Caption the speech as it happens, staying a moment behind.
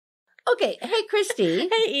Okay. Hey, Christy.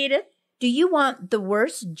 Hey, Edith. Do you want the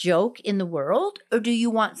worst joke in the world, or do you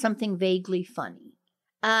want something vaguely funny?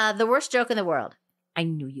 The worst joke in the world. I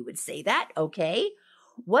knew you would say that. Okay.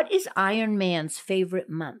 What is Iron Man's favorite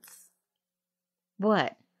month?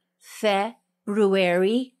 What?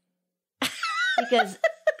 February. Because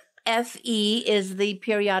Fe is the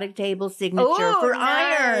periodic table signature for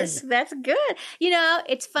nice. iron. That's good. You know,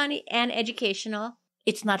 it's funny and educational.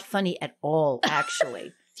 It's not funny at all, actually.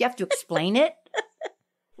 Do you have to explain it?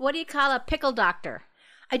 What do you call a pickle doctor?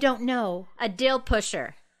 I don't know. A dill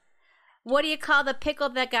pusher. What do you call the pickle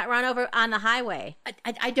that got run over on the highway?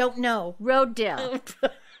 I don't know. Road dill.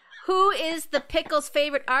 Who is the pickle's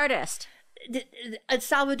favorite artist?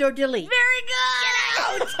 Salvador Dali. Very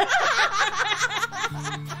good! Get out!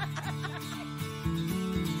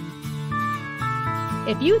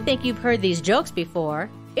 If you think you've heard these jokes before,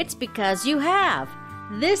 it's because you have.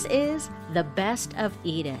 This is The Best of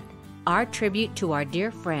Edith, our tribute to our dear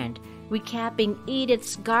friend, recapping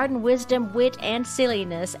Edith's garden wisdom, wit, and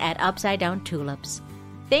silliness at Upside Down Tulips.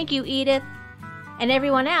 Thank you, Edith. And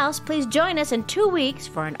everyone else, please join us in 2 weeks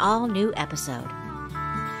for an all-new episode.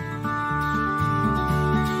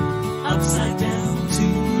 Upside Down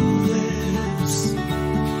Tulips.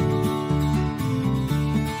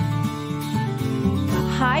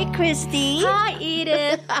 Hi, Christy. Hi,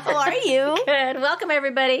 Edith. How are you? Good. Welcome,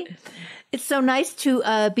 everybody. It's so nice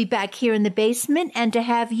to be back here in the basement and to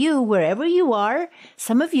have you wherever you are.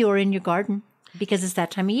 Some of you are in your garden because it's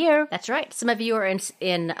that time of year. That's right. Some of you are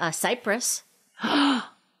in Cyprus.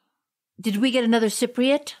 Did we get another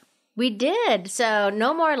Cypriot? We did. So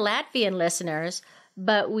no more Latvian listeners,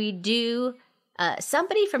 but we do.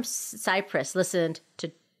 Somebody from Cyprus listened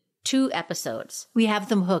to 2 episodes. We have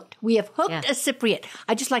them hooked. We have hooked a Cypriot.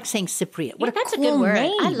 I just like saying Cypriot. What That's cool a good word.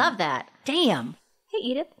 name. I love that. Damn. Hey,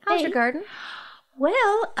 Edith. How's your garden?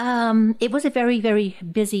 Well, it was a very, very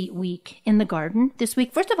busy week in the garden this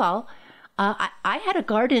week. First of all, I had a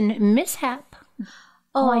garden mishap.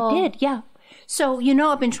 Oh, I did, yeah. So, you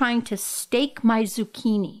know, I've been trying to stake my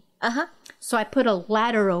zucchini. Uh-huh. So I put a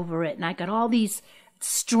ladder over it, and I got all these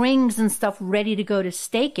strings and stuff ready to go to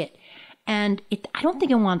stake it. And I don't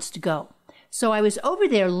think it wants to go. So I was over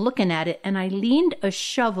there looking at it, and I leaned a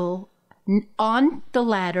shovel on the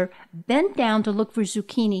ladder, bent down to look for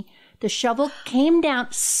zucchini. The shovel came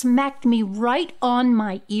down, smacked me right on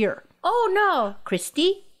my ear. Oh, no.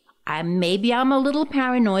 Christy, maybe I'm a little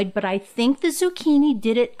paranoid, but I think the zucchini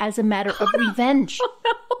did it as a matter of revenge. Oh,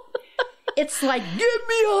 no. It's like, get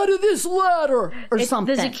me out of this ladder, or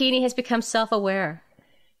something. The zucchini has become self-aware.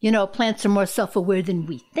 You know, plants are more self-aware than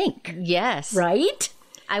we think. Yes. Right?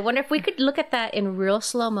 I wonder if we could look at that in real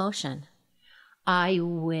slow motion. I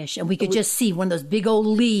wish. And we could just see one of those big old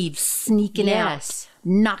leaves sneaking out,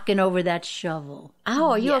 knocking over that shovel. Oh,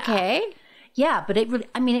 are you okay? Yeah, but it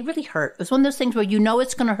really hurt. It was one of those things where you know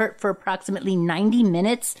it's going to hurt for approximately 90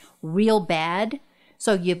 minutes, real bad.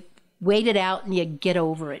 So you wait it out and you get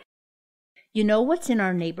over it. You know what's in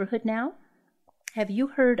our neighborhood now? Have you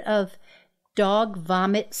heard of dog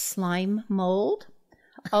vomit slime mold,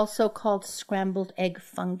 also called scrambled egg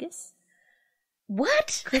fungus?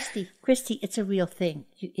 What? Christy, it's a real thing.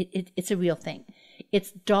 It's a real thing.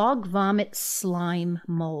 It's dog vomit slime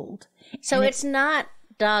mold. So it's not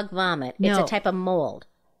dog vomit. No. It's a type of mold.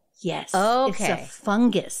 Yes. Okay. It's a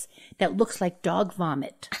fungus that looks like dog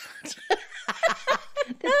vomit.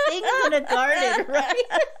 The things in a garden, right?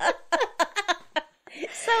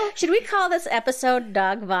 So, should we call this episode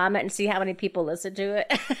Dog Vomit and see how many people listen to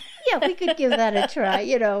it? Yeah, we could give that a try,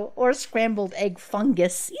 you know, or scrambled egg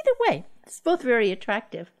fungus. Either way, it's both very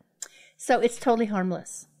attractive. So it's totally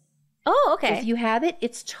harmless. Oh, okay. If you have it,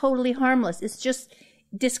 it's totally harmless. It's just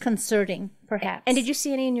disconcerting, perhaps. And did you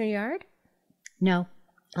see any in your yard? No.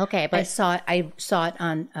 Okay, but I saw it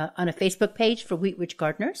on a Facebook page for Wheat Rich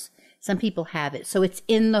Gardeners. Some people have it. So it's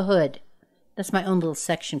in the hood. That's my own little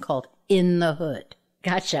section called In the Hood.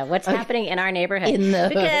 Gotcha. What's happening in our neighborhood?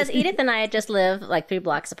 Because Edith and I just live like 3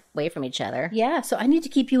 blocks away from each other. Yeah, so I need to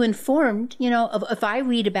keep you informed, you know, of if I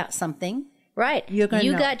read about something. Right. You're going to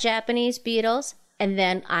know. You got Japanese beetles, and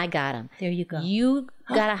then I got them. There you go. You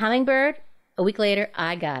got a hummingbird. A week later,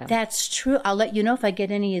 I got them. That's true. I'll let you know if I get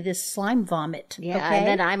any of this slime vomit. Yeah, okay? and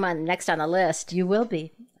then I'm next on the list. You will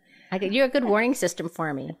be. You're a good warning system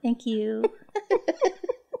for me. Thank you.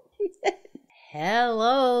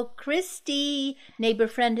 Hello, Christy, neighbor,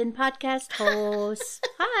 friend, and podcast host.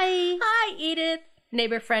 Hi. Hi, Edith,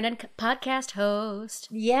 neighbor, friend, and podcast host.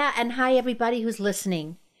 Yeah, and hi, everybody who's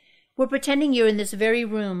listening. We're pretending you're in this very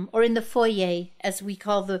room, or in the foyer, as we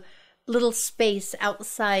call the little space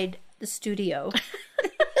outside the studio.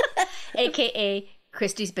 AKA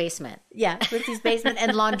Christy's basement. Yeah, Christy's basement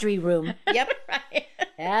and laundry room. Yep. Right.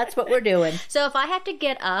 That's what we're doing. So if I have to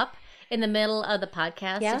get up in the middle of the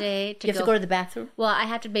podcast today you have to go to the bathroom? Well, I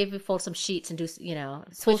have to maybe fold some sheets and do,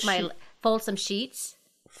 fold some sheets.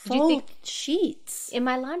 Fold sheets? In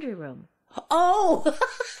my laundry room. Oh!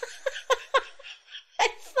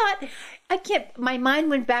 My mind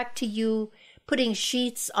went back to you putting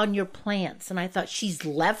sheets on your plants, and I thought she's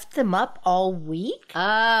left them up all week?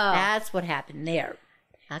 Oh. That's what happened there.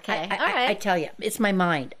 Okay. All right. I tell you, it's my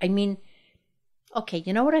mind. I mean, okay,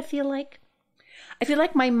 you know what I feel like? I feel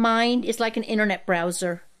like my mind is like an internet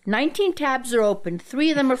browser. 19 tabs are open,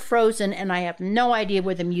 3 of them are frozen, and I have no idea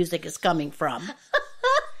where the music is coming from.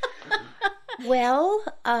 Well,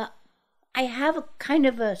 I have a kind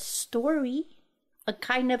of a story, a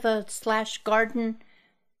kind of a / garden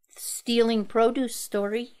stealing produce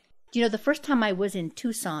story. You know, the first time I was in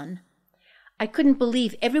Tucson, I couldn't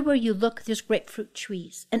believe everywhere you look, there's grapefruit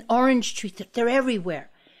trees and orange trees. They're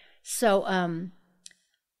everywhere. So,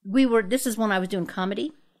 this is when I was doing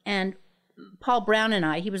comedy, and Paul Brown and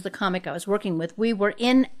I, he was the comic I was working with, we were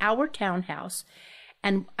in our townhouse,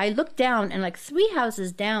 and I looked down, and like 3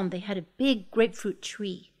 houses down, they had a big grapefruit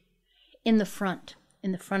tree in the front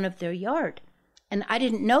of their yard. And I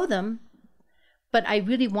didn't know them, but I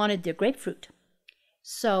really wanted their grapefruit.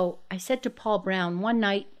 So I said to Paul Brown one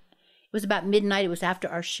night, it was about midnight, it was after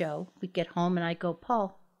our show, we'd get home, and I go,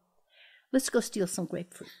 Paul, let's go steal some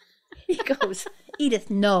grapefruit. He goes, Edith,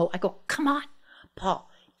 no. I go, come on, Paul,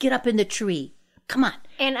 get up in the tree. Come on.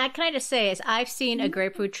 And can I just say, is I've seen a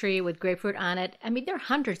grapefruit tree with grapefruit on it. I mean, there are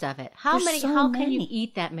hundreds of it. How There's many? so Can you many.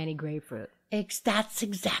 eat that many grapefruit? That's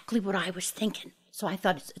exactly what I was thinking. So I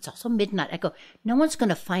thought, it's also midnight. I go, no one's going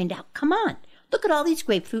to find out. Come on. Look at all these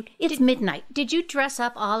grapefruit. It's midnight. Did you dress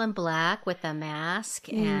up all in black with a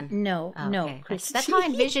mask? And No, no, okay. Christy. That's how I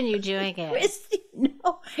envision you doing it. Christy,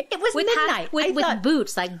 no. It was With midnight. with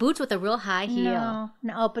boots, like boots with a real high heel.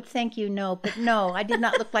 No, but thank you, no. But no, I did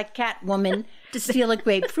not look like Catwoman to steal a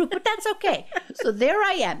grapefruit, but that's okay. So there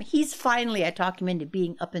I am. I talk him into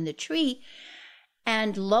being up in the tree.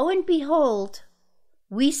 And lo and behold,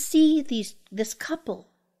 we see this couple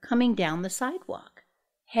coming down the sidewalk,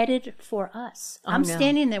 headed for us. I'm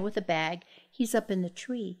standing there with a bag. He's up in the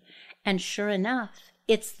tree. And sure enough,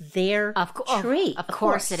 it's their tree. Of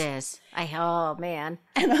course it is. Oh, man.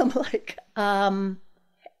 And I'm like, and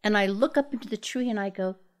I look up into the tree and I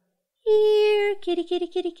go, here, kitty, kitty,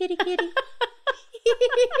 kitty, kitty, kitty.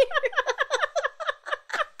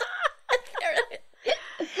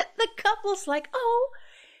 The couple's like, oh,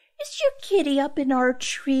 is your kitty up in our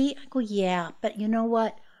tree? I go, yeah, but you know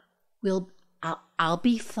what? I'll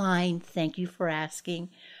be fine. Thank you for asking.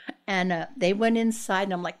 And they went inside,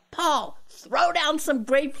 and I'm like, Paul, throw down some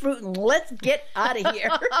grapefruit and let's get out of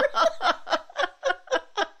here.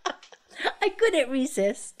 I couldn't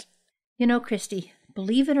resist. You know, Christy,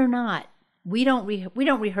 believe it or not, we don't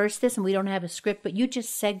rehearse this, and we don't have a script, but you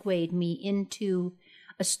just segued me into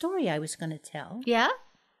a story I was going to tell. Yeah?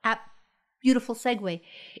 Beautiful segue.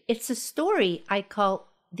 It's a story I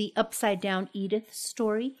call the Upside Down Edith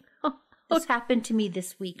story. This happened to me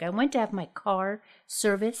this week. I went to have my car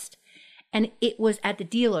serviced, and it was at the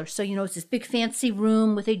dealer. So, you know, it's this big fancy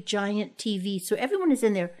room with a giant TV. So everyone is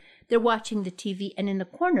in there. They're watching the TV, and in the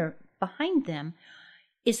corner behind them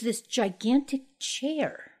is this gigantic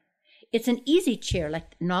chair. It's an easy chair,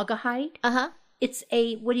 like Naugahyde. Uh-huh. It's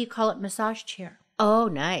a, what do you call it, massage chair. Oh,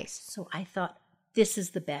 nice. So I thought, this is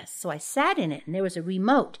the best. So I sat in it, and there was a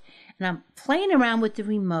remote, and I'm playing around with the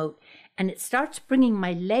remote, and it starts bringing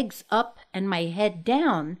my legs up and my head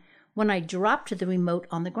down when I dropped the remote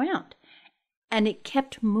on the ground. And it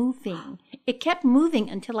kept moving. It kept moving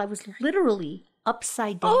until I was literally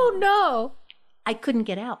upside down. Oh, no. I couldn't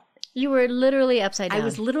get out. You were literally upside down. I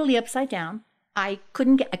was literally upside down. I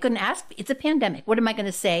couldn't ask. It's a pandemic. What am I going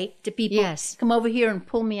to say to people? Yes. Come over here and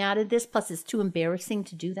pull me out of this. Plus, it's too embarrassing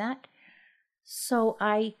to do that. So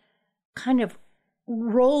I kind of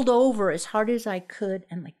rolled over as hard as I could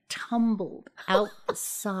and like tumbled out the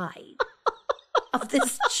side of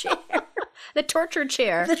this chair. The torture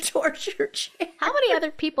chair. The torture chair. How many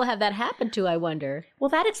other people have that happened to, I wonder? Well,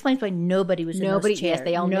 that explains why nobody was in those chairs. Yes,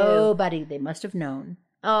 they all knew. Nobody. They must have known.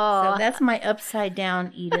 Oh. So that's my Upside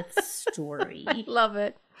Down Edith story. I love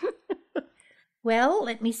it. Well,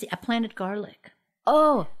 let me see. I planted garlic.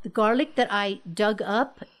 Oh. The garlic that I dug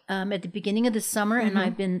up at the beginning of the summer, and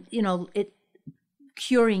I've been,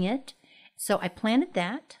 curing it. So I planted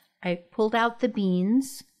that. I pulled out the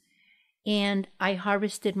beans, and I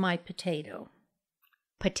harvested my potato.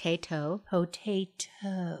 Potato.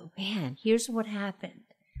 Man, here's what happened.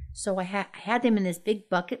 So I had them in this big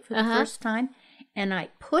bucket for the first time, and I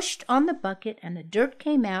pushed on the bucket, and the dirt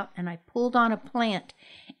came out, and I pulled on a plant,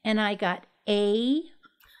 and I got a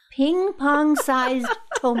ping-pong-sized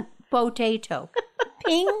potato.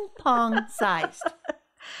 Ping-pong-sized.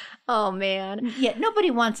 Oh, man. Yeah,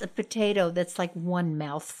 nobody wants a potato that's like one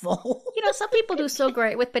mouthful. Some people do so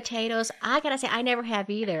great with potatoes. I got to say, I never have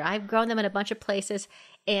either. I've grown them in a bunch of places,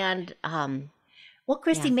 and... Well,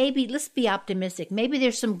 Christy, maybe, let's be optimistic. Maybe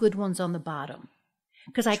there's some good ones on the bottom.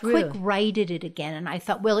 Because I quick righted it again, and I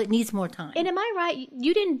thought, well, it needs more time. And am I right?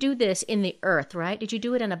 You didn't do this in the earth, right? Did you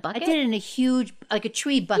do it in a bucket? I did it in a huge, like a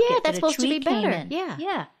tree bucket. Yeah, that's supposed to be better. In. Yeah.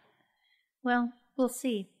 Yeah. Well, we'll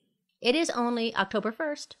see. It is only October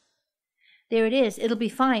 1st. There it is. It'll be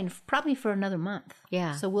fine, probably for another month.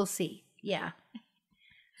 Yeah. So we'll see. Yeah.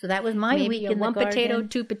 So that was my week in the one garden. potato,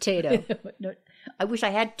 two potato. No, I wish I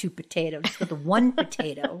had two potatoes, just with the one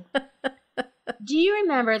potato. Do you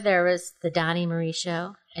remember there was the Donnie Marie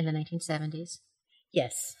show in the 1970s?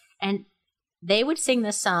 Yes. And they would sing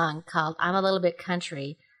this song called I'm a Little Bit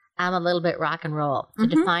Country, I'm a Little Bit Rock and Roll to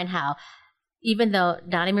define how, even though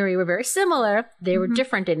Donnie Marie were very similar, they were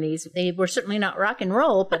different in these. They were certainly not rock and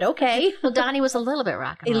roll, but okay. Well, Donnie was a little bit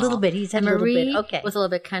rock and roll. A little bit. He's had a little Marie bit. Okay. was a little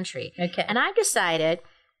bit country. Okay. And I decided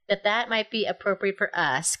that might be appropriate for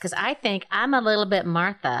us because I think I'm a little bit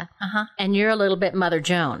Martha and you're a little bit Mother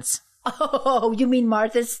Jones. Oh, you mean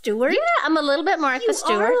Martha Stewart? Yeah, I'm a little bit Martha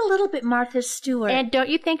Stewart. You are a little bit Martha Stewart. And don't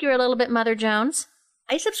you think you're a little bit Mother Jones?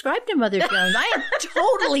 I subscribe to Mother Jones. I am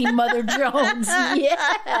totally Mother Jones.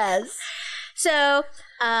 Yes. So,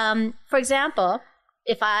 for example,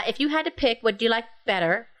 if you had to pick, what do you like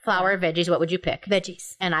better, flower or veggies? What would you pick?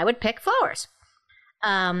 Veggies. And I would pick flowers.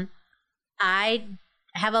 I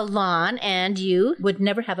have a lawn, and you would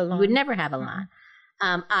never have a lawn. Would never have a lawn.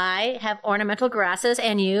 I have ornamental grasses,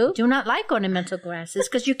 and you do not like ornamental grasses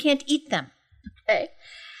because you can't eat them. Okay.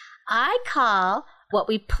 I call what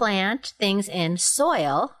we plant things in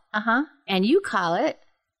soil. And you call it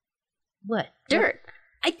what? Dirt.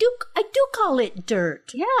 I do call it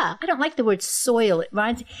dirt. Yeah. I don't like the word soil.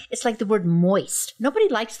 It's like the word moist. Nobody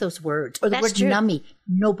likes those words. Or the word nummy.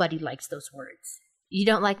 Nobody likes those words. You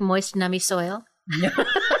don't like moist, nummy soil? No.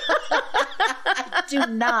 I do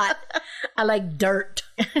not. I like dirt.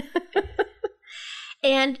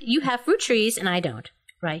 And you have fruit trees, and I don't.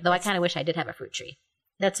 Right. Though I kind of wish I did have a fruit tree.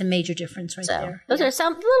 That's a major difference there. Those are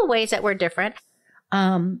some little ways that we're different.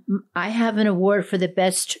 I have an award for the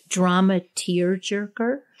best drama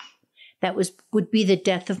tearjerker. That would be the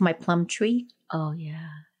death of my plum tree. Oh, yeah.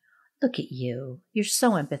 Look at you. You're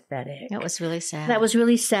so empathetic. That was really sad. That was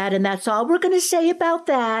really sad, and that's all we're going to say about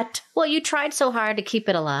that. Well, you tried so hard to keep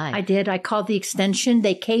it alive. I did. I called the extension.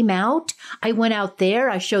 They came out. I went out there.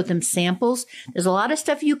 I showed them samples. There's a lot of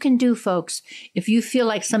stuff you can do, folks. If you feel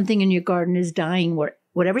like something in your garden is dying,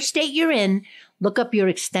 whatever state you're in, look up your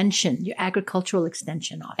extension, your agricultural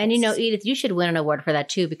extension office. And Edith, you should win an award for that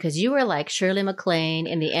too, because you were like Shirley MacLaine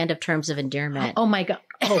in the end of Terms of Endearment. Oh my God.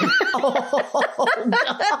 God.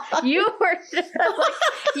 You were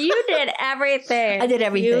you did everything. I did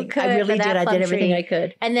everything. I really did. I did everything I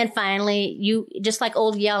could. And then finally, you, just like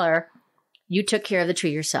Old Yeller, you took care of the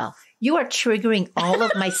tree yourself. You are triggering all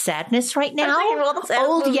of my sadness right now.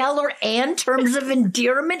 Old Yeller and Terms of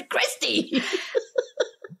Endearment, Christy.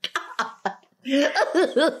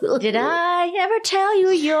 Did I ever tell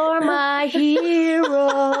you you're my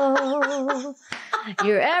hero?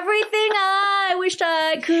 You're everything I wished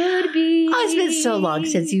I could be. Oh, it's been so long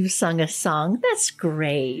since you've sung a song. That's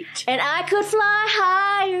great. And I could fly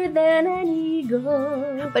higher than an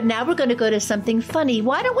eagle. But now we're going to go to something funny.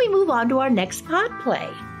 Why don't we move on to our next pod play?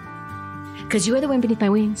 Because you are the wind beneath my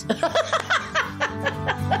wings.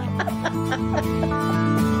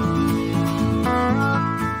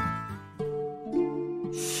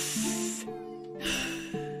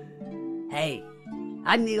 Hey,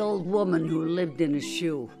 I'm the old woman who lived in a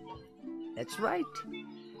shoe. That's right.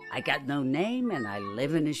 I got no name and I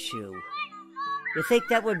live in a shoe. You think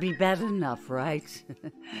that would be bad enough, right?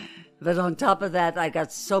 But on top of that, I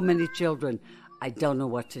got so many children, I don't know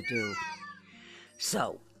what to do.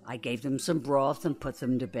 So I gave them some broth and put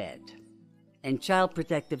them to bed. And Child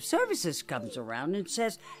Protective Services comes around and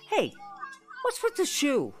says, "Hey, what's with the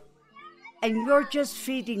shoe? And you're just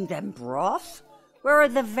feeding them broth? Where are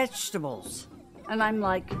the vegetables?" And I'm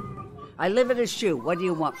like, "I live in a shoe. What do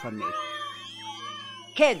you want from me?"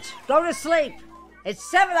 "Kids, go to sleep. It's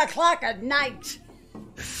 7 o'clock at night."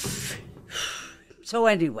 So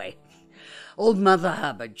anyway, old Mother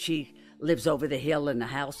Hubbard, she lives over the hill in a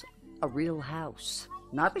house, a real house,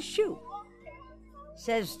 not a shoe,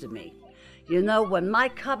 says to me, "You know, when my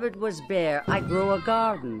cupboard was bare, I grew a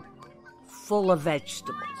garden full of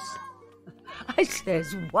vegetables." I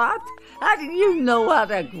says, what? How do you know how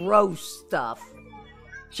to grow stuff?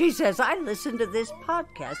 She says, I listen to this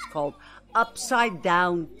podcast called Upside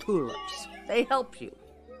Down Tulips. They help you.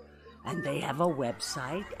 And they have a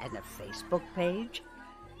website and a Facebook page.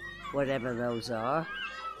 Whatever those are.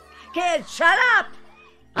 Kids, shut up!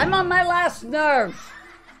 I'm on my last nerve.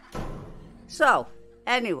 So,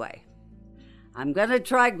 anyway, I'm gonna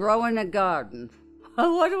try growing a garden.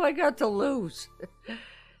 What do I got to lose?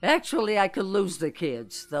 Actually, I could lose the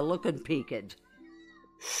kids. They're looking peaked.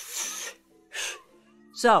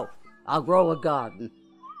 So, I'll grow a garden.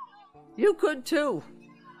 You could too.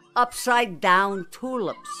 Upside Down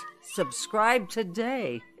Tulips. Subscribe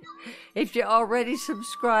today. If you're already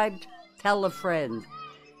subscribed, tell a friend.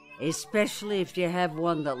 Especially if you have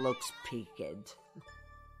one that looks peaked.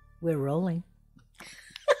 We're rolling.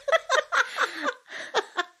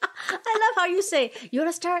 I love how you say, you want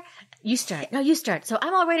to start? You start. No, you start. So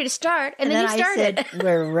I'm all ready to start. And then you started. I said,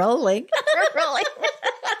 we're rolling. We're rolling.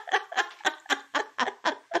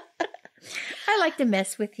 I like to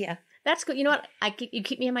mess with you. That's good. You know what? You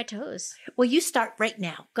keep me on my toes. Well, you start right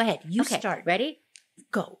now. Go ahead. You Okay, start. Ready?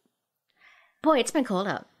 Go. Boy, it's been cold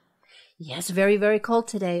out. Yes, very, very cold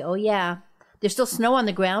today. Oh, yeah. There's still snow on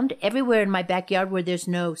the ground. Everywhere in my backyard where there's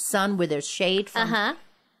no sun, where there's shade from,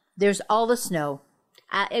 there's all the snow.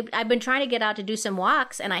 I've been trying to get out to do some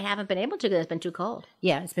walks, and I haven't been able to because it's been too cold.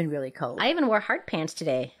 Yeah, it's been really cold. I even wore hard pants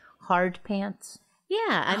today. Hard pants?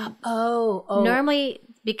 Yeah. Oh. Normally,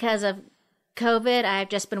 because of COVID, I've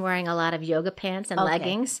just been wearing a lot of yoga pants and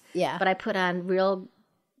leggings. Yeah. But I put on real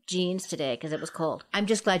jeans today because it was cold. I'm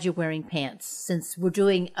just glad you're wearing pants since we're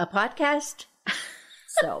doing a podcast.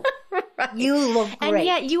 So you look great. And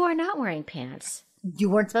yet you are not wearing pants. You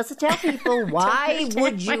weren't supposed to tell people. Why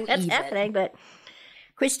would you That's even? happening, but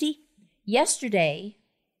Christy, yesterday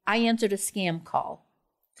I answered a scam call.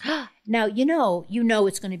 Now, you know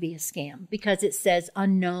it's going to be a scam because it says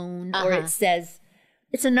unknown or it says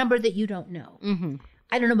it's a number that you don't know. Mm-hmm.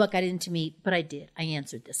 I don't know what got into me, but I did. I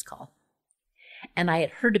answered this call. And I had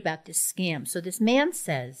heard about this scam. So this man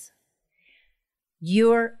says,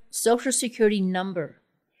 your Social Security number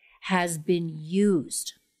has been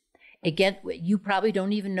used. Again, you probably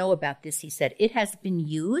don't even know about this. He said, it has been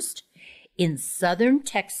used in southern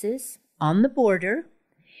Texas on the border,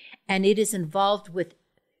 and it is involved with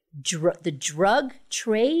the drug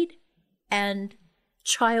trade and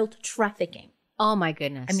child trafficking. oh my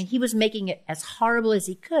goodness. I mean, he was making it as horrible as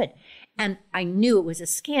he could. And I knew it was a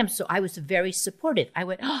scam, so I was very supportive. I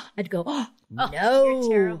went, I'd go, no. You're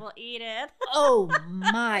terrible, Edith. Oh,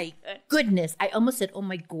 my goodness. I almost said, oh,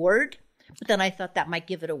 my gourd. But then I thought that might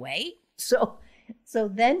give it away. So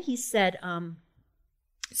then he said, I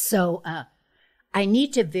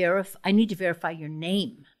need to verify your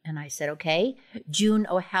name. And I said, okay, June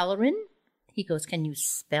O'Halloran. He goes, can you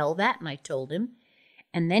spell that? And I told him.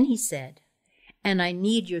 And then he said, and I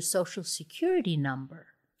need your Social Security number.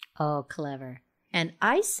 Oh, clever. And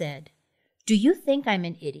I said, do you think I'm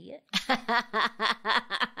an idiot?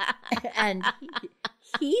 And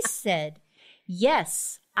he said,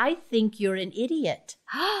 yes, I think you're an idiot.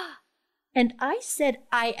 And I said,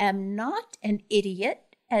 I am not an idiot.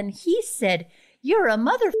 And he said, you're a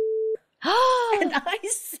mother. And I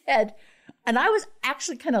said, and I was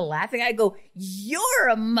actually kind of laughing. I go, you're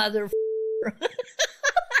a mother.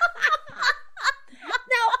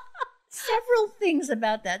 Now, several things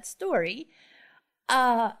about that story.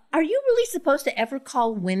 Are you really supposed to ever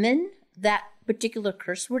call women that particular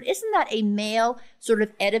curse word? Isn't that a male sort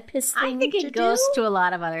of Oedipus thing? I think it goes to a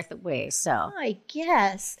lot of other ways, so. I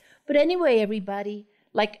guess. But anyway, everybody,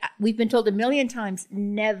 like we've been told a million times,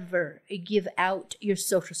 never give out your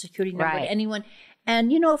Social Security number to anyone.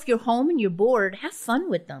 And, if you're home and you're bored, have fun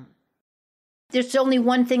with them. There's only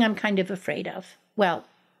one thing I'm kind of afraid of. Well,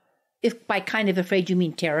 if by kind of afraid you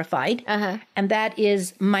mean terrified. And that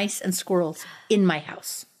is mice and squirrels in my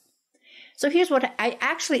house. So here's what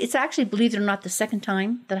it's actually, believe it or not, the second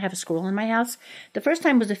time that I have a squirrel in my house. The first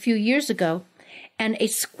time was a few years ago. And a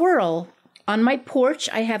squirrel on my porch,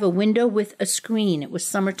 I have a window with a screen. It was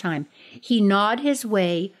summertime. He gnawed his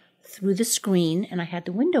way through the screen and I had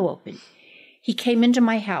the window open. He came into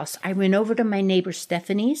my house. I ran over to my neighbor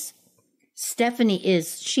Stephanie's.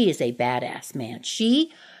 She is a badass, man.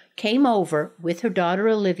 She came over with her daughter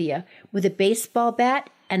Olivia with a baseball bat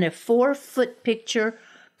and a 4-foot picture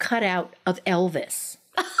cut out of Elvis.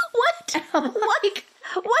 What?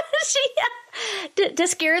 What does she to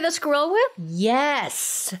scare the squirrel with?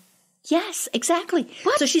 Yes, exactly.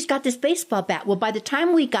 What? So she's got this baseball bat. Well, by the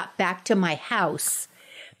time we got back to my house,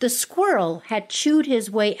 the squirrel had chewed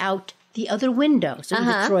his way out the other window. So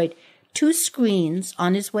he destroyed 2 screens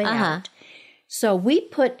on his way out. So we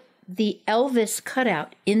put the Elvis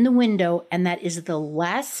cutout in the window, and that is the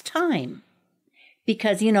last time,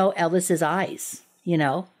 because, Elvis's eyes,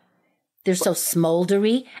 they're so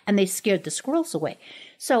smoldery, and they scared the squirrels away.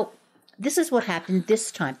 So this is what happened this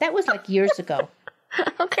time. That was like years ago.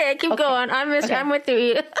 Okay, keep going. I'm with you,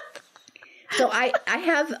 Edith. So I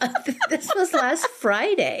have, this was last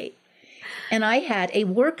Friday, and I had a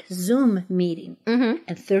work Zoom meeting. Mm-hmm.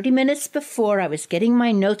 And 30 minutes before, I was getting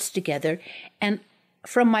my notes together, and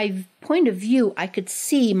from my point of view, I could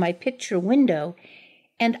see my picture window,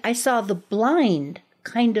 and I saw the blind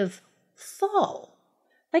kind of fall,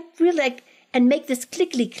 like really, and make this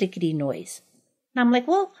clickety noise. And I'm like,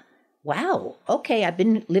 well, wow, okay, I've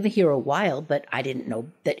been living here a while, but I didn't know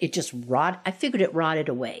that it just I figured it rotted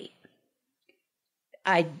away.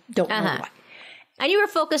 I don't know why. And you were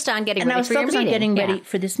focused on getting ready for your meeting. I was focused on getting ready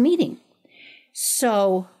for this meeting.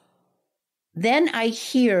 So then I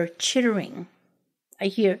hear chittering. I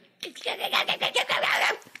hear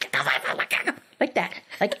like that,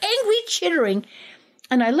 like angry chittering.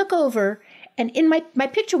 And I look over, and in my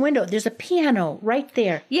picture window, there's a piano right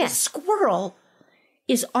there. Yes. The squirrel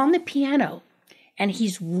is on the piano, and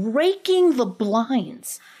he's raking the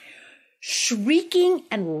blinds, shrieking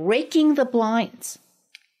and raking the blinds.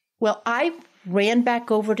 Well, I ran back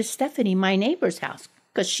over to Stephanie, my neighbor's house,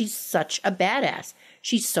 because she's such a badass.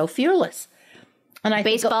 She's so fearless. And I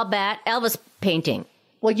baseball bat, Elvis painting.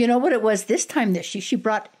 Well, you know what it was this time that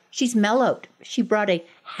she's mellowed. She brought a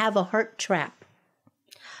have a heart trap.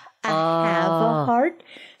 Have a heart.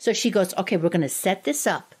 So she goes, okay, we're going to set this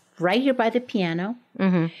up right here by the piano.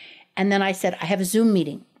 Mm-hmm. And then I said, I have a Zoom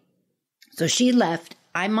meeting. So she left.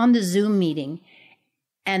 I'm on the Zoom meeting,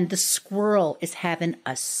 and the squirrel is having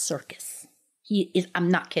a circus. I'm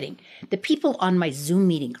not kidding. The people on my Zoom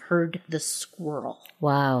meeting heard the squirrel.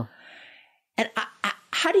 Wow. And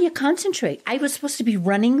how do you concentrate? I was supposed to be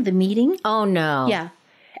running the meeting. Oh, no. Yeah.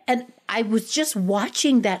 And I was just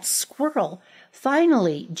watching that squirrel.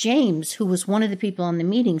 Finally, James, who was one of the people on the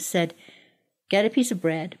meeting, said, get a piece of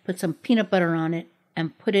bread, put some peanut butter on it,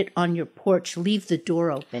 and put it on your porch. Leave the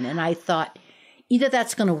door open. And I thought, either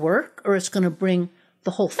that's going to work or it's going to bring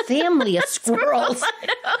the whole family of squirrels.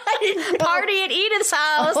 I didn't know. Party at Edith's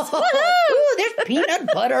house. Oh, there's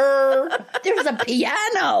peanut butter. There's a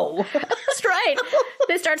piano. That's right.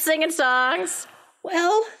 They start singing songs.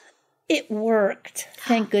 Well, it worked.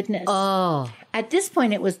 Thank goodness. Oh. At this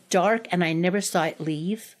point, it was dark, and I never saw it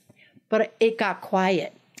leave. But it got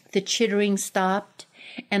quiet. The chittering stopped,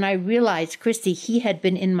 and I realized, Christy, he had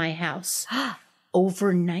been in my house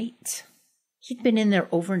overnight. He'd been in there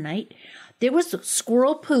overnight. There was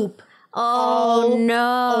squirrel poop. Oh,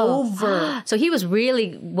 no. Over. So he was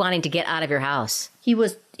really wanting to get out of your house. He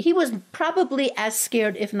was probably as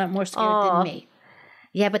scared, if not more scared than me.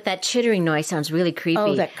 Yeah, but that chittering noise sounds really creepy.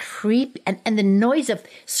 Oh, that creep. And the noise of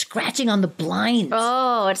scratching on the blinds.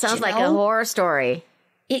 Oh, it sounds like a horror story.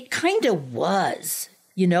 It kind of was.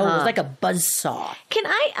 It was like a buzzsaw. Can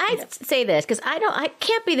I say this? Because I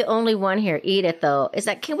can't be the only one here, Edith, though. Is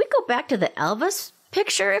that, can we go back to the Elvis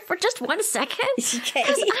picture for just 1 second? Okay.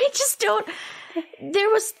 Because I just don't. There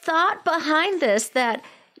was thought behind this that,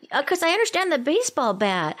 because I understand the baseball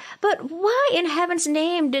bat, but why in heaven's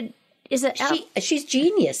name she's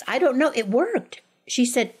genius. I don't know. It worked. She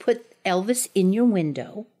said, put Elvis in your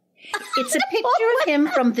window. It's a picture of him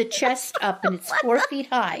from the chest up, and it's 4 feet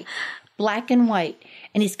high, black and white.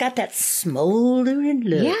 And he's got that smoldering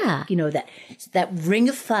look. Yeah. That ring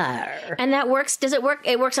of fire. And that works. Does it work?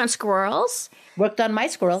 It works on squirrels? Worked on my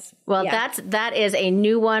squirrels. Well, yeah. that is a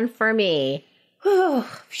new one for me. Oh,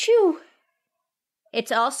 phew.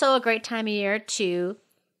 It's also a great time of year to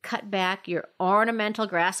cut back your ornamental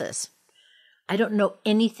grasses. I don't know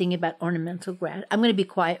anything about ornamental grass. I'm going to be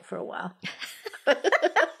quiet for a while.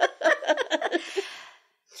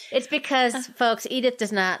 It's because, folks, Edith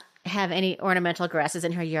does not have any ornamental grasses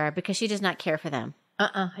in her yard because she does not care for them.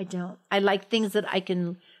 I don't. I like things that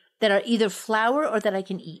that are either flower or that I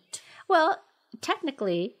can eat. Well,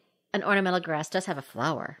 technically, an ornamental grass does have a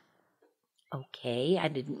flower. Okay, I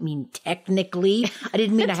didn't mean technically. I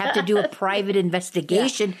didn't mean I have to do a private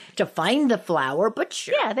investigation to find the flower, but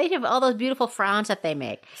sure. Yeah, they have all those beautiful fronds that they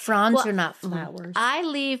make. Fronds are not flowers. I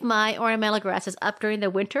leave my ornamental grasses up during the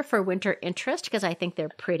winter for winter interest because I think they're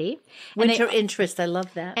pretty. Winter interest, I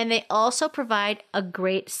love that. And they also provide a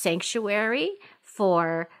great sanctuary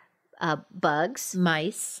for bugs.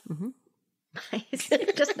 Mice. Mm-hmm. Mice.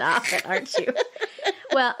 You're just off it, aren't you?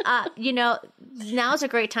 Well, now's a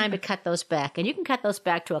great time to cut those back. And you can cut those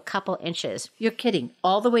back to a couple inches. You're kidding.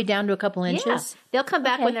 All the way down to a couple inches? Yeah. They'll come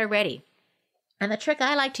back when they're ready. And the trick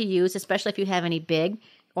I like to use, especially if you have any big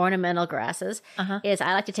ornamental grasses is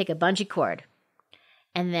I like to take a bungee cord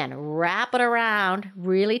and then wrap it around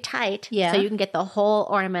really tight so you can get the whole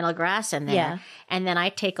ornamental grass in there. Yeah. And then I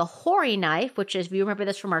take a hori knife, which is, if you remember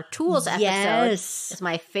this from our tools episode, it's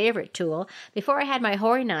my favorite tool. Before I had my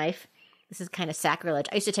hori knife, this is kind of sacrilege,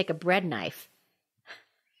 I used to take a bread knife.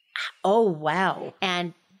 Oh, wow.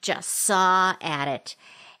 And just saw at it.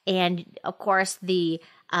 And, of course, the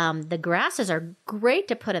grasses are great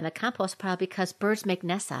to put in the compost pile because birds make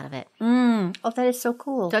nests out of it. Oh, that is so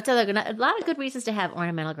cool. So it's a lot of good reasons to have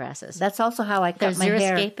ornamental grasses. That's also how I cut my They're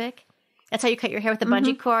hair. xeriscapic. That's how you cut your hair with a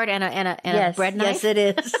bungee cord and a bread knife? Yes, it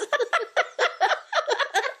is.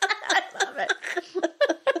 I love it.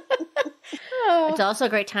 It's also a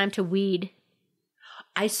great time to weed.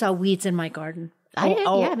 I saw weeds in my garden. I did,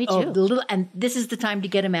 yeah, me too. And this is the time to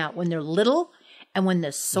get them out when they're little and when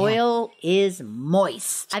the soil is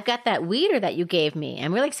moist. I've got that weeder that you gave me.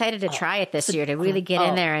 I'm really excited to try it this year to really get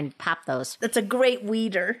in there and pop those. That's a great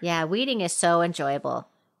weeder. Yeah, weeding is so enjoyable.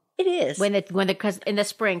 It is. Cause in the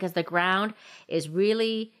spring, because the ground is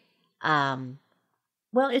really, well,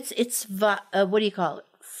 it's what do you call it?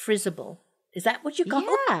 Frizzable. Is that what you call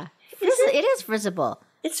it? Yeah, it is frizzable.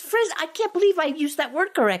 It's frizz. I can't believe I used that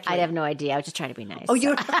word correctly. I have no idea. I was just trying to be nice. Oh,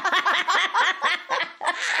 you're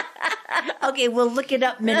okay. We'll look it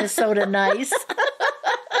up. Minnesota nice.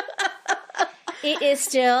 It is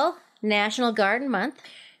still National Garden Month.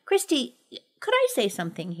 Christy, could I say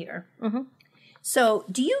something here? Mm-hmm. So,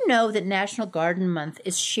 do you know that National Garden Month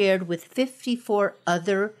is shared with 54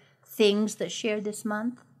 other things that share this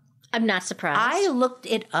month? I'm not surprised. I looked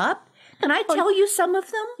it up. Can I tell you some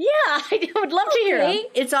of them? Yeah, I would love to hear them.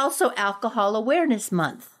 It's also Alcohol Awareness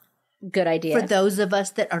Month. Good idea. For those of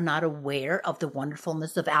us that are not aware of the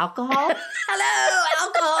wonderfulness of alcohol. Hello,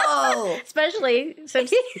 alcohol! Especially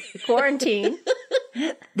since quarantine.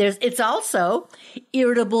 It's also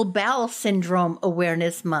Irritable Bowel Syndrome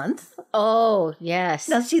Awareness Month. Oh, yes.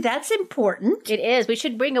 Now, see, that's important. It is. We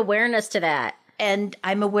should bring awareness to that. And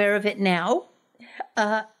I'm aware of it now.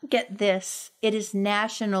 Get this. It is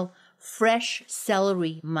National Fresh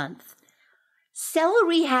Celery Month.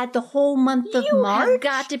 Celery had the whole month of March. You have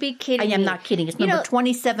got to be kidding me. I am not kidding. It's number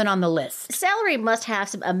 27 on the list. Celery must have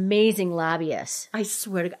some amazing lobbyists. I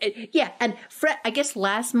swear to God. Yeah, and I guess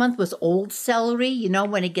last month was old celery,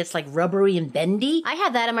 when it gets like rubbery and bendy. I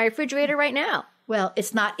have that in my refrigerator right now. Well,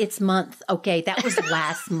 it's not its month. Okay, that was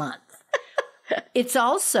last month. It's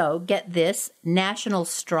also, get this, National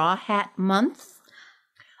Straw Hat Month.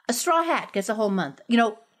 A straw hat gets a whole month.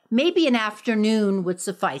 Maybe an afternoon would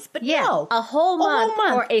suffice, but no. A whole month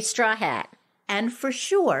for a straw hat. And for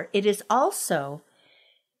sure, it is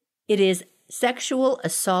Sexual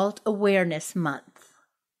Assault Awareness Month.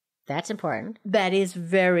 That's important. That is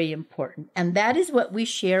very important. And that is what we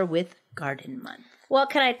share with Garden Month. Well,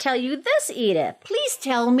 can I tell you this, Edith? Please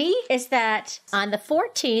tell me. Is that on the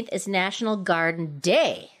 14th is National Garden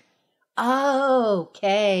Day.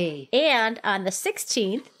 Okay. And on the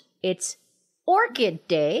 16th, it's Orchid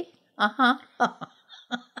Day. Uh-huh.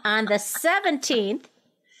 On the 17th,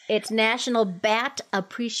 it's National Bat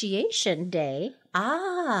Appreciation Day.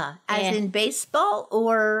 As in baseball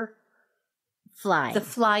or flying? The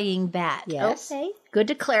flying bat. Yes. Okay. Good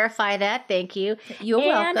to clarify that. Thank you. You're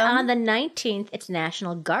welcome. And on the 19th, it's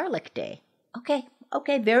National Garlic Day. Okay.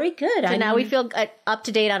 Very good. So now we feel up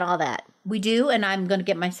to date on all that. We do, and I'm going to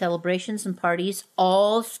get my celebrations and parties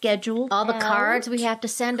all scheduled. All the cards we have to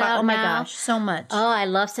send out. Oh my now. gosh, so much. Oh, I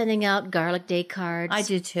love sending out Garlic Day cards. I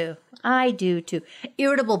do too.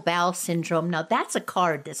 Irritable bowel syndrome. Now, that's a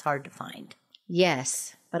card that's hard to find.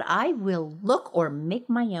 Yes. But I will look or make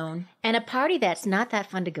my own. And a party that's not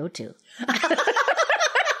that fun to go to.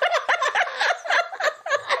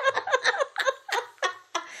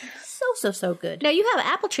 So good. Now, you have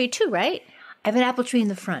an apple tree too, right? I have an apple tree in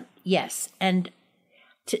the front, yes. And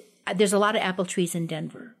there's a lot of apple trees in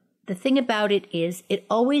Denver. The thing about it is it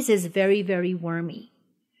always is very, very wormy.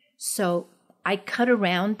 So I cut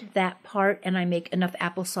around that part and I make enough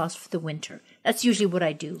applesauce for the winter. That's usually what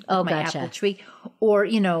I do with my apple tree. Or,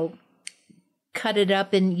 cut it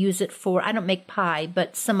up and use it for, I don't make pie,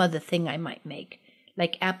 but some other thing I might make.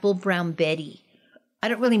 Like apple brown Betty. I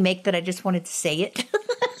don't really make that. I just wanted to say it.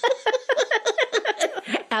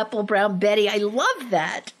 Apple brown Betty. I love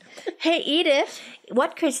that. Hey, Edith.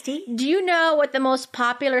 What, Christy? Do you know what the most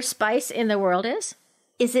popular spice in the world is?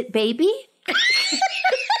 Is it baby?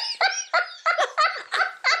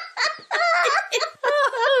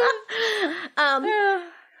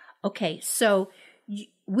 Okay, so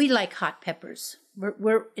we like hot peppers.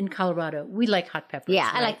 We're in Colorado. We like hot peppers. Yeah,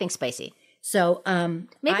 right? I like things spicy. So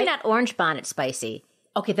maybe not orange bonnet spicy.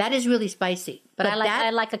 Okay, that is really spicy. But I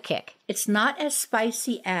like a kick. It's not as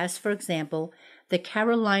spicy as, for example, the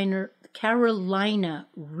Carolina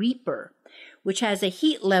Reaper, which has a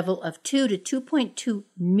heat level of 2 to 2.2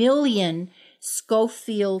 million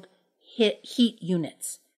Schofield heat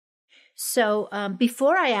units. So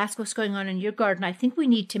before I ask what's going on in your garden, I think we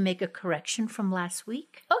need to make a correction from last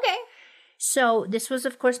week. Okay. So this was,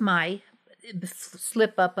 of course, my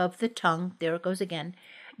slip up of the tongue. There it goes again.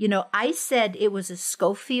 You know, I said it was a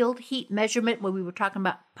Schofield heat measurement when we were talking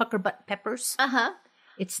about pucker butt peppers. Uh-huh.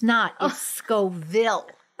 It's not. It's Scoville.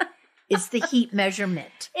 It's the heat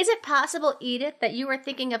measurement. Is it possible, Edith, that you were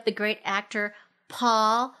thinking of the great actor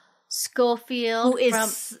Paul Schofield Who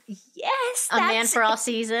is, yes, A Man for All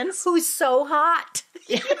Seasons? Who's so hot.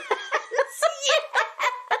 Yes.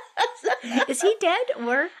 Is he dead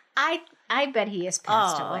or? I bet he has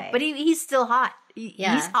passed away. But he's still hot.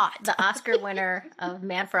 He's hot. The Oscar winner of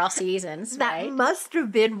Man for All Seasons, That right? must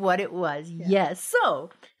have been what it was. Yeah. Yes. So,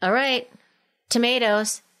 All right.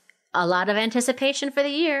 Tomatoes. A lot of anticipation for the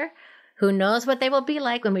year. Who knows what they will be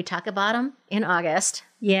like when we talk about them in August.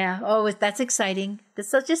 yeah. Oh, that's exciting.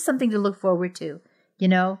 That's just something to look forward to. You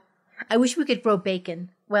know, I wish we could grow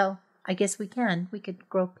bacon. Well, I guess we can. We could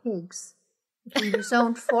grow pigs if we were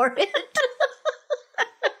zoned for it.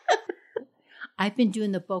 I've been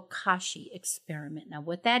doing the Bokashi experiment. Now,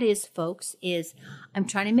 what that is, folks, is I'm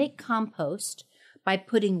trying to make compost by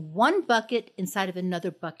putting one bucket inside of another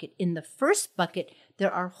bucket. In the first bucket,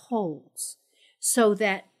 there are holes so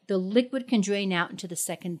that the liquid can drain out into the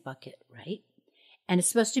second bucket, right? And it's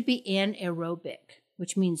supposed to be anaerobic,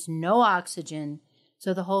 which means no oxygen,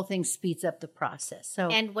 so the whole thing speeds up the process. So,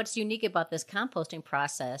 And what's unique about this composting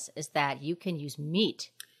process is that you can use meat.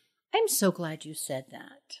 I'm so glad you said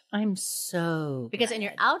that. I'm so Because glad. in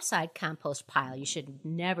your outside compost pile, you should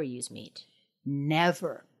never use meat.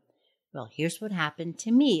 Never. Well, here's what happened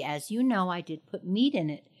to me. As you know, I did put meat in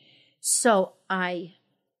it. So I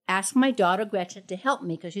asked my daughter Gretchen to help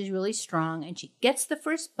me because she's really strong. And she gets the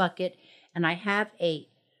first bucket. And I have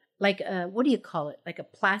what do you call it? Like a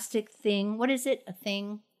plastic thing. What is it? A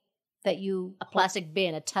thing that you... A plastic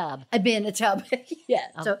bin, a tub. A bin, a tub. Yeah.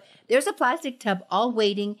 So there's a plastic tub all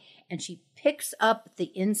waiting. And she picks up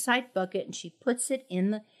the inside bucket and she puts it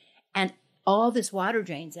in and all this water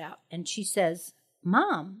drains out. And she says,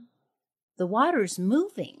 Mom, the water's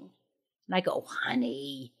moving. And I go,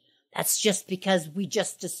 honey, that's just because we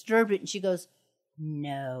just disturbed it. And she goes,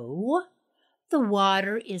 no, the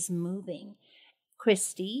water is moving.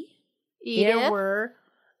 Christy, Edith? there were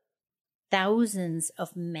thousands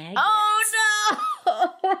of maggots. Oh, no!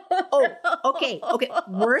 Oh, okay.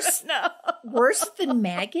 Worse than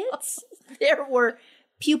maggots? There were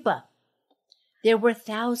pupa. There were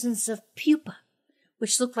thousands of pupa,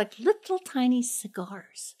 which looked like little tiny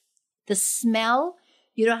cigars. The smell,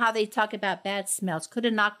 you know how they talk about bad smells, could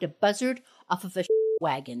have knocked a buzzard off of a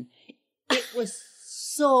wagon. It was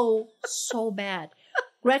so bad.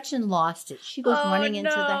 Gretchen lost it. She goes running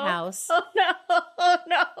into the house. Oh,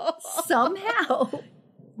 no. Somehow,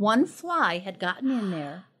 one fly had gotten in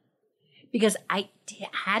there because I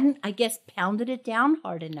hadn't, I guess, pounded it down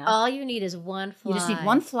hard enough. All you need is one fly. You just need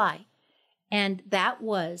one fly. And that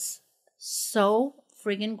was so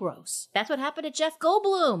friggin' gross. That's what happened to Jeff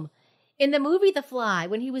Goldblum in the movie The Fly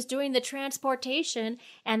when he was doing the transportation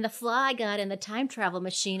and the fly got in the time travel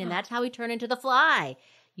machine and that's how he turned into the fly.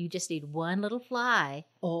 You just need one little fly.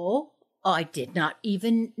 Oh, I did not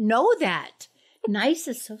even know that. Nice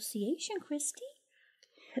association, Christy.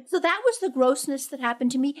 So that was the grossness that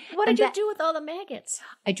happened to me. What did you do with all the maggots?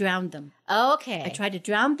 I drowned them. Okay. I tried to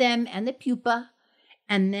drown them and the pupa.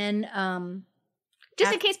 And then...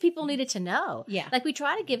 just in case people needed to know. Yeah. Like we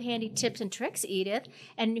try to give handy tips and tricks, Edith.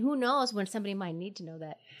 And who knows when somebody might need to know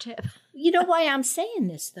that tip. You know why I'm saying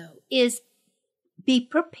this, though, is be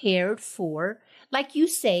prepared for, like you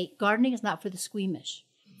say, gardening is not for the squeamish.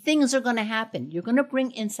 Things are going to happen. You're going to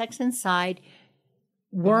bring insects inside,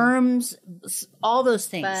 worms, all those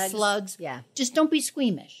things, Bugs. slugs. Yeah. Just don't be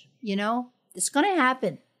squeamish, you know? It's going to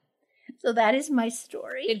happen. So that is my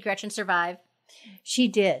story. Did Gretchen survive? She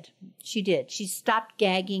did. She did. She stopped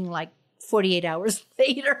gagging like 48 hours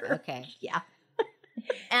later. Okay. Yeah.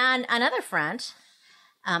 And another front,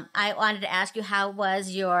 I wanted to ask you, how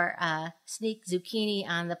was your sneak zucchini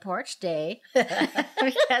on the porch day?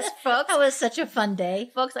 Because folks, That was such a fun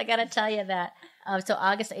day. folks, I got to tell you that. So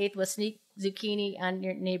August 8th was sneak zucchini on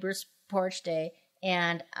your neighbor's porch day.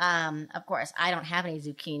 And, of course, I don't have any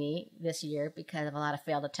zucchini this year because of a lot of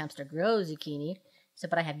failed attempts to grow zucchini. So,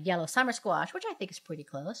 but I have yellow summer squash, which I think is pretty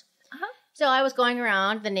close. Uh-huh. So I was going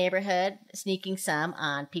around the neighborhood sneaking some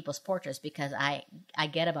on people's porches because I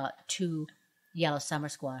get about 2 yellow summer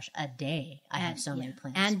squash a day. I have so many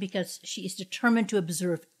plants. And because she is determined to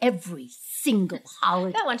observe every single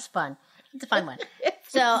holiday. That one's fun. It's a fun one.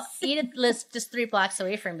 So Edith lives just 3 blocks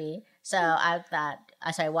away from me. So I thought,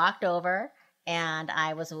 so I walked over and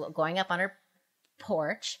I was going up on her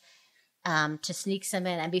porch to sneak some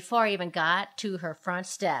in. And before I even got to her front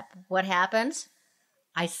step, what happens?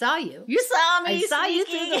 I saw you. You saw me. I saw you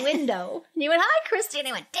through the window. And you went, hi, Christy. And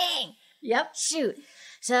I went, dang. Yep. Shoot.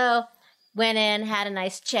 So went in, had a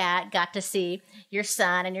nice chat, got to see your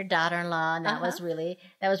son and your daughter-in-law, and that was really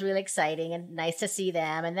exciting and nice to see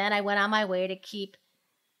them. And then I went on my way to keep,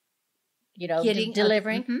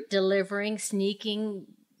 delivering, sneaking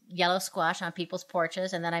yellow squash on people's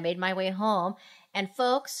porches. And then I made my way home. And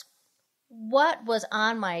folks, what was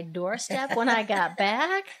on my doorstep when I got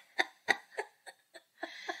back?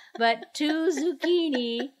 But 2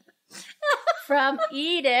 zucchini from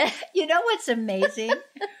Edith. You know what's amazing?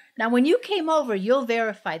 Now, when you came over, you'll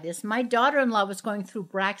verify this. My daughter-in-law was going through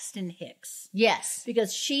Braxton Hicks. Yes.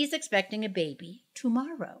 Because she's expecting a baby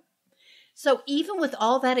tomorrow. So even with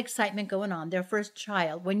all that excitement going on, their first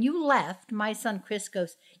child, when you left, my son Chris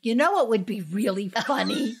goes, you know what would be really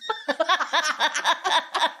funny?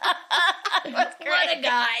 What a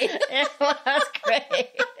guy. It was great.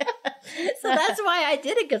 So that's why I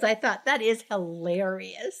did it, because I thought that is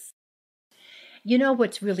hilarious. You know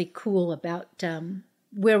what's really cool about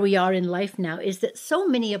where we are in life now is that so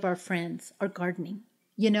many of our friends are gardening,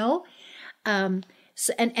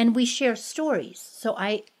 and we share stories. So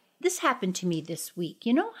this happened to me this week.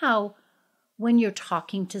 You know how when you're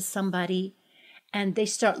talking to somebody and they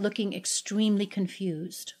start looking extremely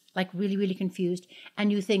confused, like really, really confused,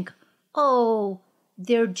 and you think, oh,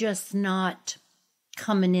 they're just not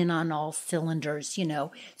coming in on all cylinders,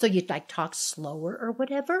 so you'd talk slower or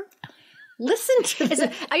whatever. Listen to this.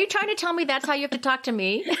 Are you trying to tell me that's how you have to talk to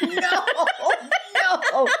me? No.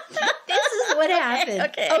 This is what happened.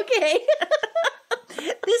 Okay.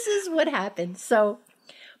 This is what happened. So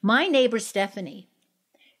my neighbor, Stephanie,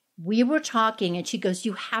 we were talking and she goes,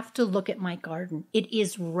 you have to look at my garden. It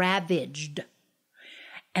is ravaged.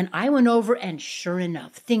 And I went over and sure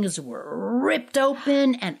enough, things were ripped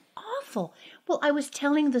open and awful. Well, I was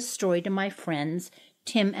telling the story to my friends,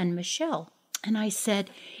 Tim and Michelle. And I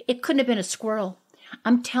said, it couldn't have been a squirrel.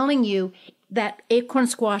 I'm telling you, that acorn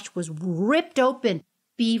squash was ripped open.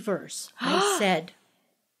 Beavers, I said.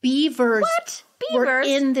 Beavers, what? Were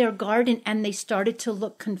in their garden and they started to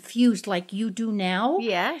look confused like you do now.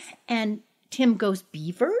 Yes. And Tim goes,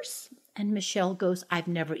 beavers? And Michelle goes, I've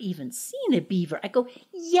never even seen a beaver. I go,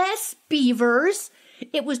 yes, beavers.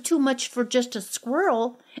 It was too much for just a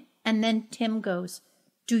squirrel. And then Tim goes,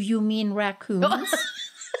 do you mean raccoons?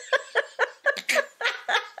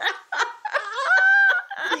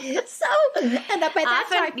 By that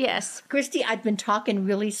time, yes, Christy, I'd been talking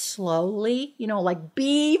really slowly, like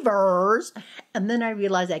beavers. And then I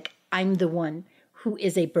realized, I'm the one who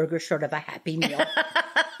is a burger short of a Happy Meal.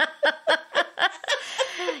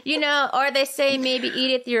 Or they say maybe,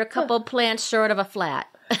 Edith, you're a couple plants short of a flat.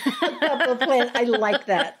 A couple plants. I like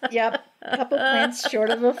that. Yep. A couple plants short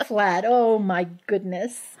of a flat. Oh, my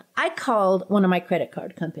goodness. I called one of my credit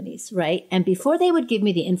card companies, right? And before they would give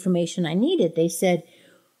me the information I needed, they said,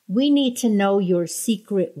 we need to know your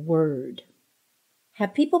secret word.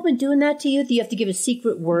 Have people been doing that to you? Do you have to give a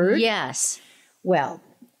secret word? Yes. Well,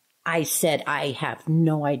 I said, I have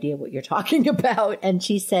no idea what you're talking about. And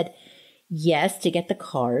she said, yes, to get the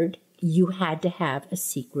card, you had to have a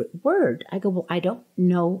secret word. I go, well, I don't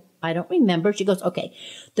know. I don't remember. She goes, okay.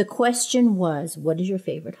 The question was, what is your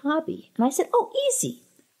favorite hobby? And I said, oh, easy.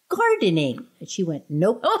 Gardening. And she went,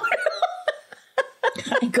 nope.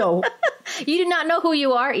 I go, you do not know who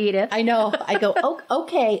you are, Edith. I know. I go, oh,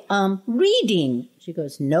 okay, reading. She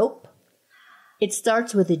goes, nope. It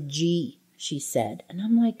starts with a G, she said. And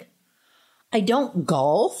I'm like, I don't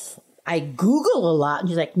golf. I Google a lot. And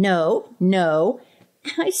she's like, no. And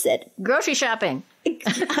I said, grocery shopping.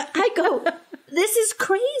 I go, this is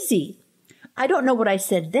crazy. I don't know what I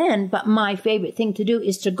said then, but my favorite thing to do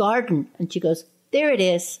is to garden. And she goes, there it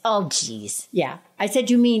is. Oh, geez. Yeah. I said,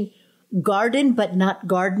 you mean garden, but not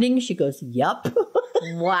gardening? She goes, yup.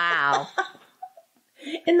 Wow.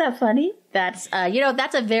 Isn't that funny? That's,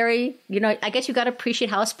 that's a very, I guess you got to appreciate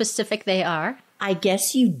how specific they are. I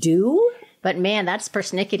guess you do. But man, that's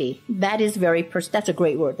persnickety. That is very, that's a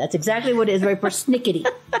great word. That's exactly what it is, very persnickety.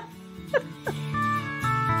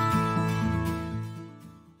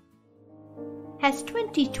 Has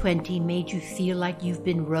 2020 made you feel like you've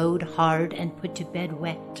been rode hard and put to bed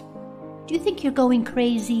wet? Do you think you're going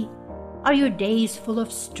crazy? Are your days full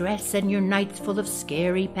of stress and your nights full of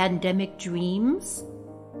scary pandemic dreams?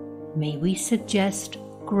 may we suggest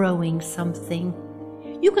growing something?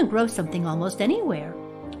 You can grow something almost anywhere.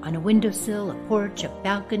 On a windowsill, a porch, a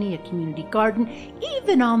balcony, a community garden,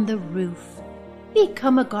 even on the roof.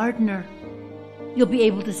 Become a gardener. You'll be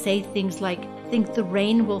able to say things like, think the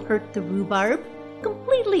rain will hurt the rhubarb,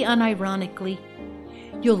 completely unironically.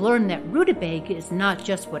 You'll learn that rutabaga is not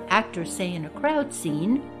just what actors say in a crowd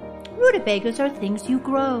scene. Rutabagas are things you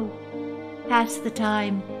grow. Pass the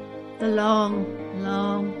time, the long,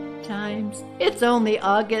 long times. It's only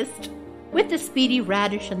August, with the speedy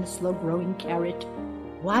radish and the slow-growing carrot.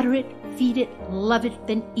 Water it, feed it, love it,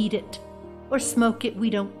 then eat it. Or smoke it, we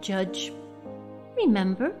don't judge.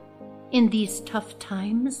 Remember, in these tough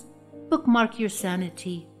times, bookmark your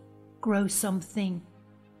sanity. Grow something.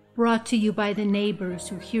 Brought to you by the neighbors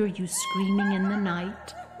who hear you screaming in the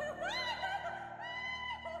night.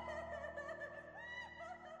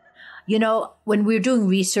 You know, when we're doing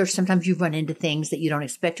research, sometimes you run into things that you don't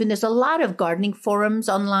expect to. And there's a lot of gardening forums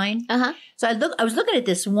online. So I was looking at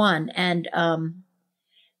this one, and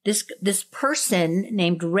this person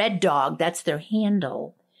named Red Dog, that's their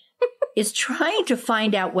handle, is trying to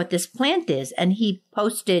find out what this plant is. And she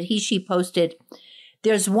posted,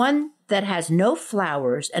 there's one that has no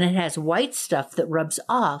flowers and it has white stuff that rubs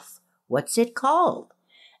off. What's it called?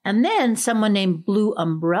 And then someone named Blue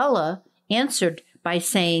Umbrella answered by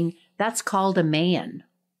saying, that's called a man.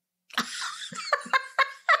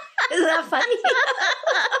 Isn't that funny?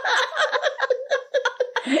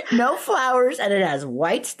 No flowers and it has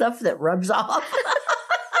white stuff that rubs off.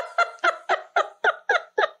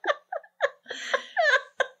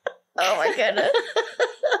 Oh my goodness.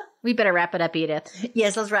 We better wrap it up, Edith.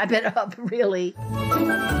 Yes, let's wrap it up, really.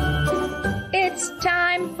 It's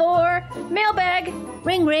time for mailbag.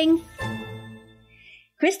 Ring, ring.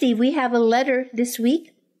 Christy, we have a letter this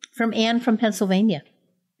week from Anne from Pennsylvania.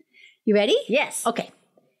 You ready? Yes. Okay.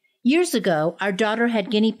 Years ago, our daughter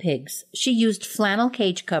had guinea pigs. She used flannel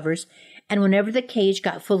cage covers, and whenever the cage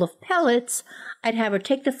got full of pellets, I'd have her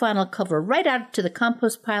take the flannel cover right out to the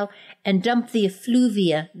compost pile and dump the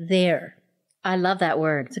effluvia there. I love that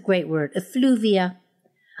word. It's a great word. Effluvia.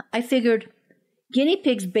 I figured guinea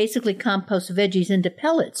pigs basically compost veggies into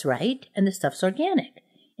pellets, right? And the stuff's organic.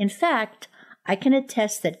 In fact, I can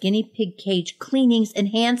attest that guinea pig cage cleanings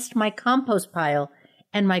enhanced my compost pile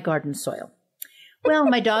and my garden soil. Well,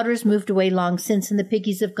 my daughter's moved away long since, and the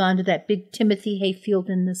piggies have gone to that big Timothy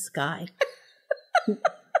hayfield in the sky.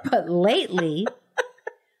 But lately,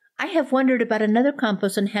 I have wondered about another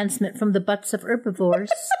compost enhancement from the butts of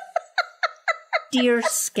herbivores. Deer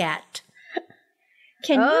scat.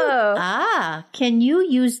 Can you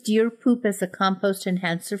use deer poop as a compost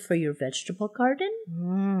enhancer for your vegetable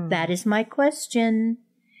garden? That is my question.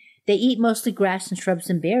 They eat mostly grass and shrubs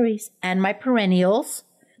and berries, and my perennials.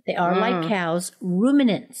 They are like cows,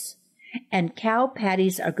 ruminants. And cow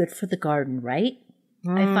patties are good for the garden, right?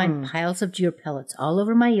 I find piles of deer pellets all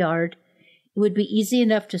over my yard. It would be easy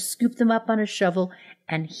enough to scoop them up on a shovel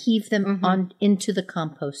and heave them on into the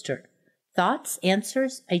composter. Thoughts,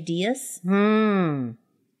 answers, ideas?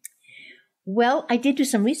 Well, I did do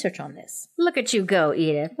some research on this. Look at you go,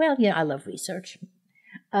 Edith. Well, yeah, I love research.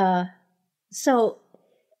 So,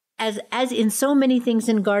 as in so many things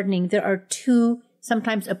in gardening, there are two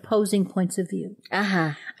sometimes opposing points of view.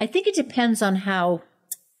 I think it depends on how,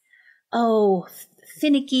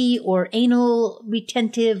 finicky or anal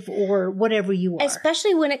retentive or whatever you are.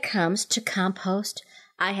 Especially when it comes to compost.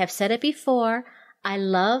 I have said it before. I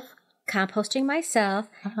love composting myself,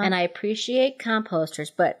 and I appreciate composters,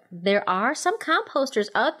 but there are some composters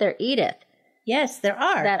out there, Edith. Yes, there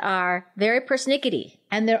are. That are very persnickety.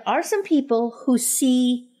 And there are some people who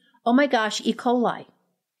see, oh my gosh, E. coli.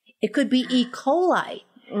 It could be E. coli,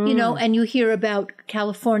 you know, and you hear about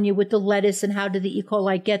California with the lettuce and how did the E.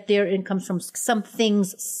 coli get there? It comes from some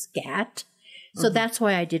things scat. So that's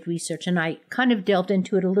why I did research, and I kind of delved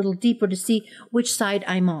into it a little deeper to see which side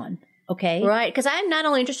I'm on. Okay. Right. Because I'm not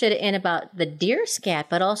only interested in about the deer scat,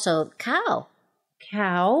 but also cow,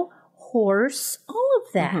 horse, all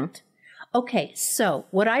of that. Okay. So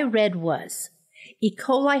what I read was E.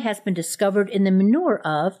 coli has been discovered in the manure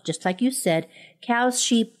of, just like you said, cows,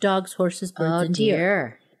 sheep, dogs, horses, birds, and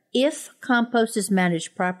deer. If compost is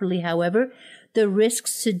managed properly, however, the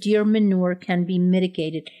risks to deer manure can be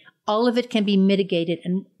mitigated. All of it can be mitigated.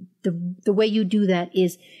 And the way you do that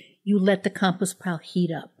is you let the compost pile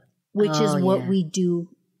heat up. Which is what we do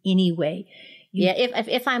anyway.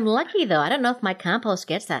 If I'm lucky, though, I don't know if my compost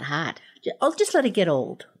gets that hot. I'll just let it get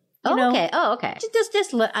old. Okay.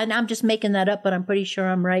 Just let, and I'm just making that up, but I'm pretty sure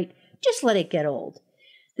I'm right. Just let it get old.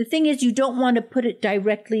 The thing is, you don't want to put it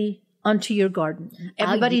directly onto your garden.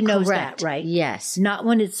 Everybody knows correct. that, right? Yes. Not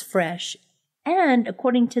when it's fresh. And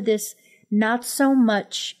according to this, not so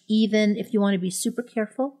much even if you want to be super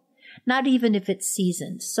careful, not even if it's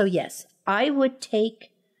seasoned. So yes, I would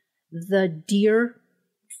take the deer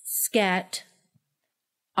scat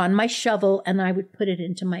on my shovel and I would put it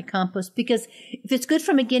into my compost, because if it's good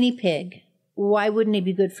from a guinea pig, why wouldn't it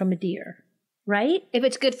be good from a deer? Right? If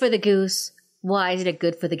it's good for the goose, why isn't it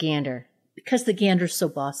good for the gander? Because the gander's so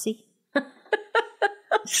bossy.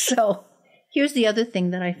 So here's the other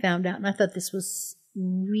thing that I found out, and I thought this was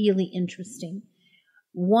really interesting.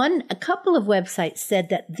 A couple of websites said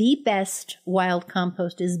that the best wild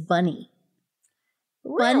compost is bunny.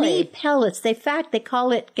 Really? Bunny pellets. In fact, they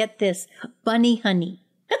call it, get this, bunny honey.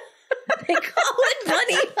 They call it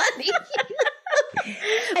bunny honey.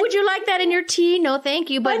 Would you like that in your tea? No, thank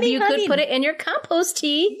you. But Bunny you honey. could put it in your compost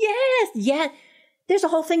tea. Yes, yeah. There's a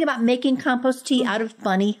whole thing about making compost tea out of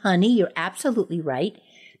bunny honey. You're absolutely right.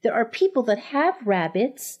 There are people that have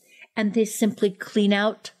rabbits and they simply clean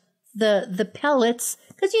out the pellets,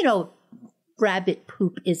 because, rabbit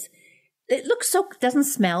poop doesn't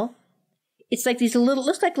smell. It's like these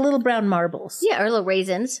looks like little brown marbles. Yeah, or little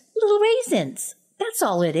raisins. Little raisins. That's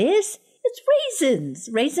all it is. It's raisins,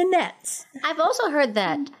 raisinets. I've also heard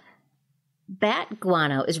that bat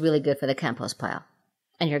guano is really good for the compost pile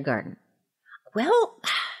and your garden. Well,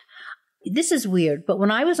 this is weird, but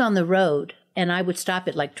when I was on the road and I would stop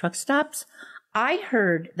at like truck stops, I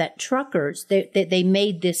heard that truckers, they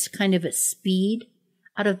made this kind of a speed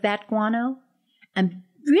out of bat guano, and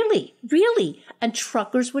really, and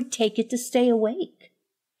truckers would take it to stay awake.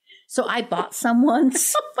 So I bought some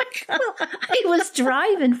once. Oh my God. Well, I was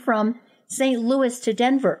driving from St. Louis to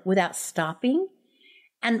Denver without stopping.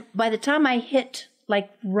 And by the time I hit like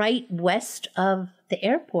right west of the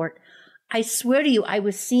airport, I swear to you, I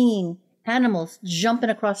was seeing animals jumping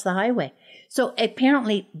across the highway. So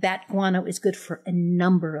apparently bat guano is good for a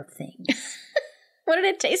number of things. What did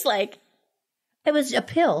it taste like? It was a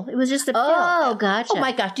pill. It was just a pill. Oh, gotcha. Oh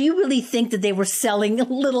my gosh. Do you really think that they were selling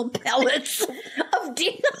little pellets of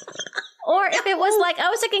deer? Or if it was like, I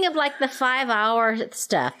was thinking of like the 5-hour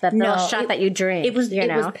stuff, that little shot that you drink. It was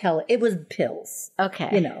pills. Okay.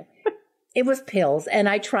 It was pills. And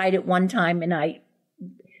I tried it one time and I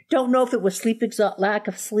don't know if it was lack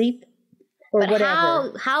of sleep or but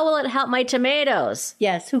whatever. how will it help my tomatoes?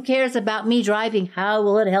 Yes. Who cares about me driving? How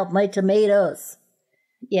will it help my tomatoes?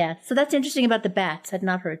 Yeah. So that's interesting about the bats. I'd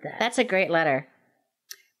not heard that. That's a great letter.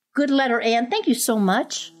 Good letter, Anne. Thank you so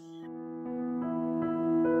much.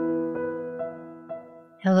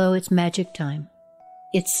 Hello, it's magic time.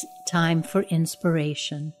 It's time for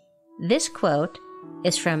inspiration. This quote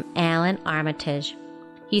is from Alan Armitage.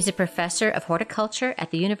 He's a professor of horticulture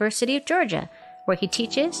at the University of Georgia, where he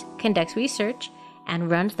teaches, conducts research,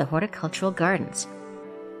 and runs the horticultural gardens.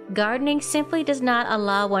 Gardening simply does not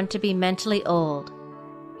allow one to be mentally old,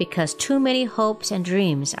 because too many hopes and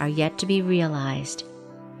dreams are yet to be realized.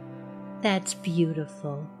 That's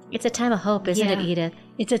beautiful. It's a time of hope, isn't it, Edith?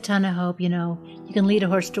 It's a ton of hope, You can lead a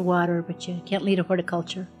horse to water, but you can't lead a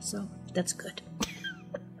horticulture, so that's good.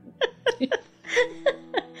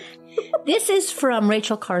 This is from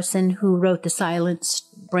Rachel Carson, who wrote The Silent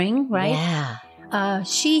Spring, right? Yeah.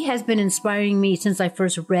 She has been inspiring me since I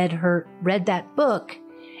first read that book,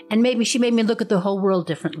 and she made me look at the whole world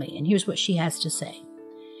differently. And here's what she has to say.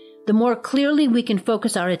 The more clearly we can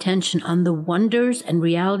focus our attention on the wonders and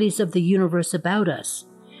realities of the universe about us,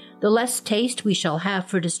 the less taste we shall have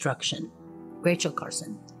for destruction. Rachel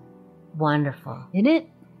Carson. Wonderful. Isn't it?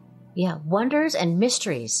 Yeah, wonders and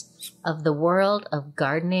mysteries of the world of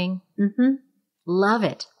gardening. Mm-hmm. Love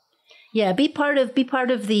it. Yeah, be part of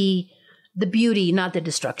the beauty, not the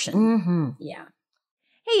destruction. Mm-hmm. Yeah.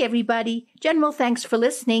 Hey, everybody. General, thanks for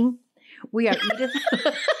listening. We are Edith.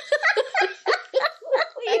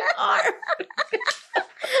 We are.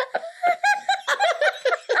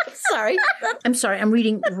 I'm sorry. I'm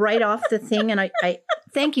reading right off the thing, and I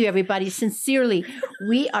thank you, everybody, sincerely.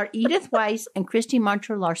 We are Edith Weiss and Christy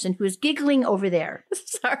Montreux-Larson, who is giggling over there.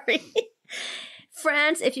 Sorry.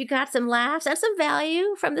 Friends, if you got some laughs and some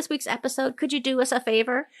value from this week's episode, could you do us a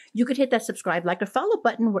favor? You could hit that subscribe, like, or follow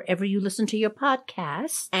button wherever you listen to your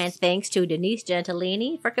podcasts. And thanks to Denise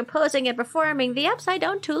Gentilini for composing and performing the Upside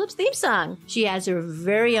Down Tulips theme song. She has her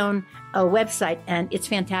very own website, and it's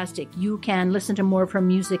fantastic. You can listen to more of her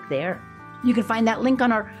music there. You can find that link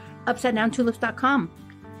on our UpsideDownTulips.com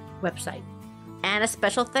website. And a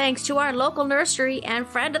special thanks to our local nursery and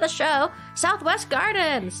friend of the show, Southwest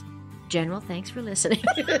Gardens. General, thanks for listening.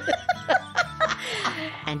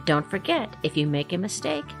 And don't forget, if you make a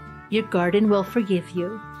mistake, your garden will forgive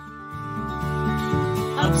you.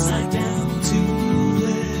 Upside Down